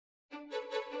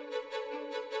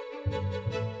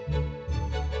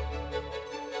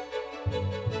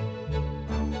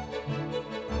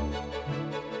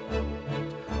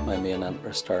My main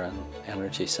interests are in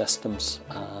energy systems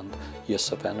and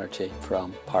use of energy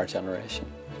from power generation.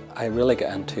 I really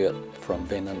got into it from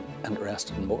being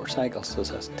interested in motorcycles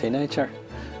as a teenager,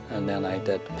 and then I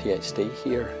did a PhD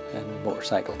here in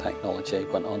motorcycle technology,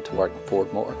 went on to work in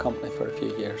Ford Motor Company for a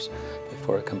few years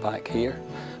before I came back here.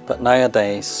 But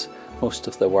nowadays most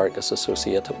of the work is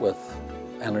associated with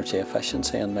energy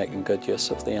efficiency and making good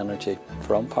use of the energy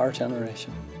from power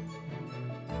generation.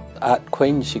 At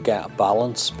Queen's you get a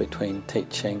balance between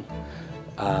teaching,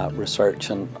 research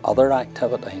and other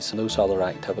activities, and those other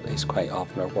activities quite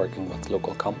often are working with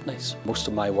local companies. Most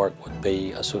of my work would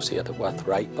be associated with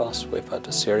Wrightbus. We've had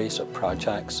a series of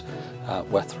projects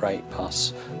with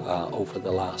Wrightbus over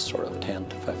the last sort of 10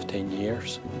 to 15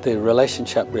 years. The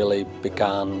relationship really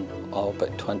began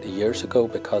about 20 years ago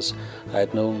because I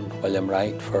had known William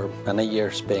Wright for many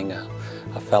years, being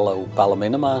a fellow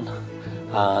Ballymena man.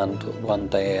 And one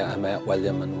day I met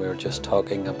William and we were just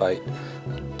talking about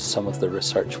some of the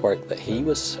research work that he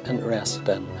was interested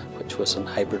in, which was in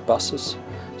hybrid buses.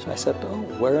 So I said, oh,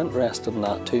 we're interested in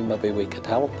that too, maybe we could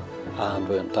help. And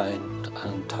we went down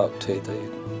and talked to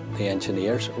the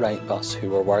engineers at Wrightbus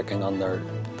who were working on their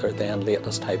then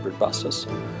latest hybrid buses.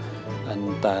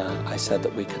 And I said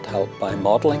that we could help by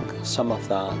modelling some of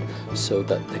that so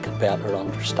that they could better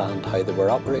understand how they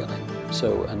were operating.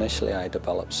 So initially I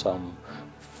developed some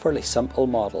fairly simple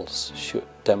models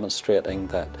demonstrating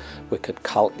that we could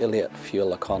calculate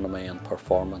fuel economy and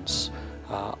performance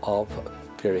of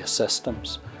various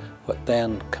systems. What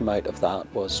then came out of that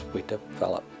was we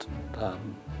developed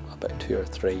about 2 or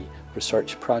 3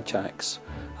 research projects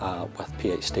with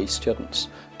PhD students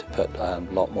to put a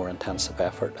lot more intensive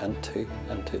effort into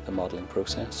the modelling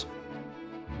process.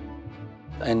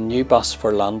 In New Bus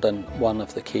for London, one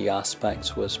of the key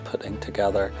aspects was putting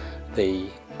together the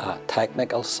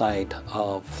technical side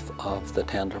of the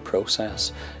tender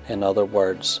process. In other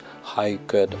words, how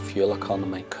good a fuel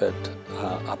economy could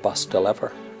a bus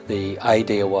deliver. The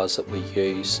idea was that we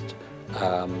used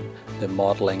the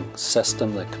modelling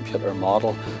system, the computer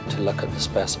model, to look at the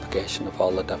specification of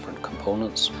all the different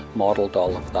components, modelled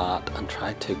all of that and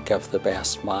tried to give the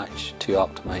best match to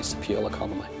optimise the fuel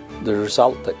economy. The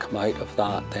result that came out of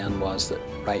that then was that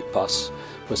Wrightbus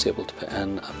was able to put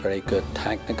in a very good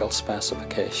technical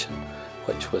specification,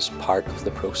 which was part of the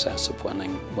process of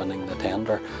winning the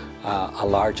tender. A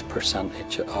large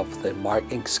percentage of the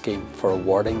marking scheme for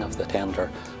awarding of the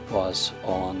tender was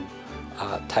on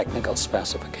technical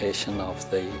specification of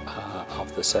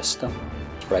the system.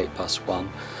 Wrightbus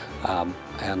won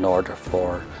an order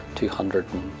for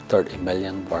 230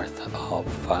 million worth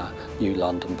of new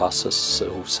London buses,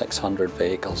 so 600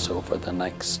 vehicles over the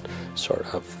next sort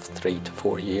of 3 to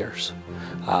 4 years,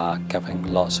 giving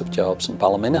lots of jobs in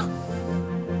Ballymena.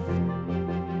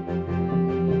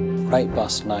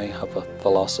 Wrightbus now have a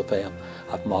philosophy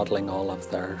of modelling all of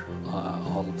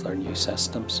their new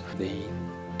systems. The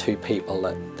 2 people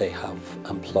that they have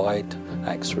employed,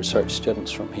 ex-research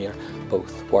students from here,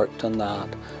 both worked on that,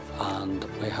 and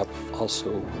we have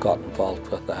also got involved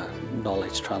with a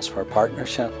knowledge transfer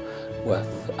partnership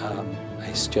with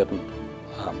a student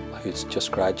who's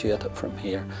just graduated from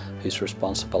here, whose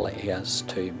responsibility is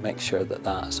to make sure that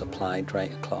that is applied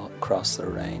right across the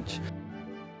range.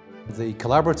 The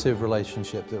collaborative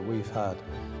relationship that we've had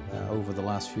over the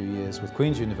last few years with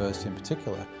Queen's University in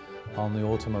particular on the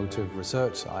automotive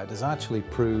research side has actually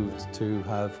proved to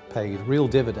have paid real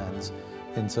dividends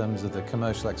in terms of the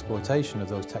commercial exploitation of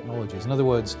those technologies. In other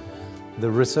words, the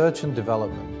research and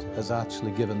development has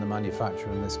actually given the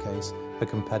manufacturer, in this case, a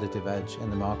competitive edge in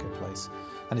the marketplace.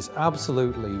 And it's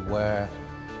absolutely where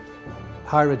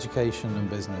higher education and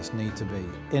business need to be,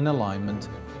 in alignment,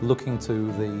 looking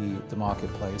to the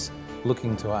marketplace,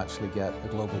 looking to actually get a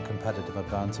global competitive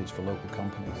advantage for local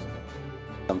companies.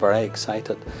 I'm very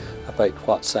excited about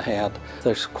what's ahead.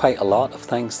 There's quite a lot of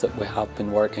things that we have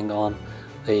been working on.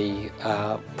 The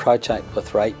project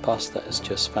with Wrightbus that is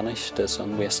just finished is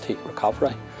on waste heat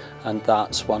recovery, and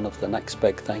that's one of the next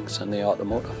big things in the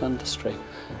automotive industry.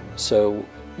 So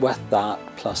with that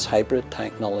plus hybrid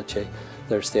technology,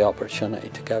 there's the opportunity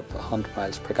to give a 100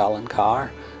 miles per gallon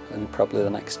car in probably the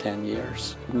next 10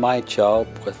 years. My job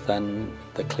within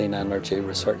the Clean Energy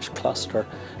Research Cluster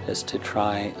is to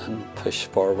try and push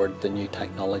forward the new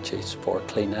technologies for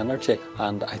clean energy,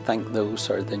 and I think those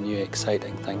are the new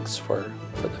exciting things for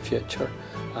the future,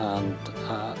 and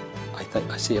I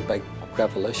think I see a big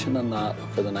revolution in that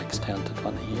over the next 10 to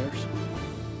 20 years.